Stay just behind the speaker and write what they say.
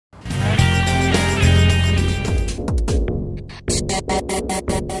Shelley.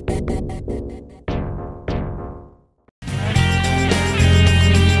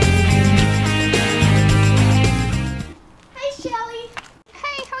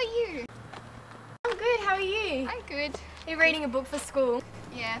 Hey, how are you? I'm good, how are you? I'm good. Are you reading a book for school?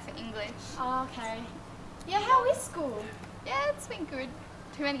 Yeah, for English. Oh, okay. Yeah, how is school? Yeah, it's been good.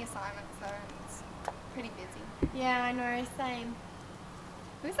 Too many assignments though, and it's pretty busy. Yeah, I know, same.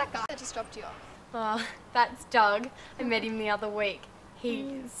 Who's that guy that just dropped you off? Oh, that's Doug. I met him the other week. He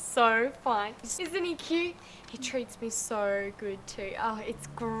is so fine. Isn't he cute? He treats me so good too. Oh, it's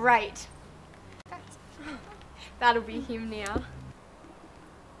great. That's... That'll be him now.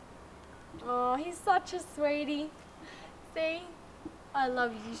 Oh, he's such a sweetie. See? I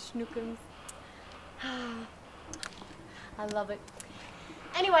love you, Schnookums. I love it.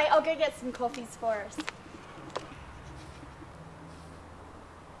 Anyway, I'll go get some coffees for us.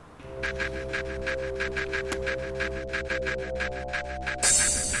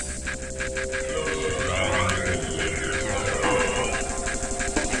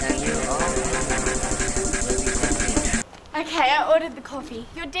 Okay, I ordered the coffee.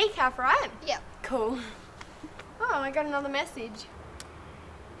 You're decaf, right? Yeah. Cool. Oh, I got another message.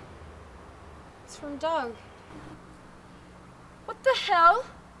 It's from Doug. What the hell?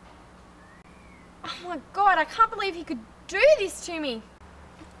 Oh my god, I can't believe he could do this to me.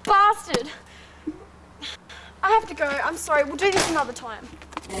 Bastard. I have to go. I'm sorry. We'll do this another time.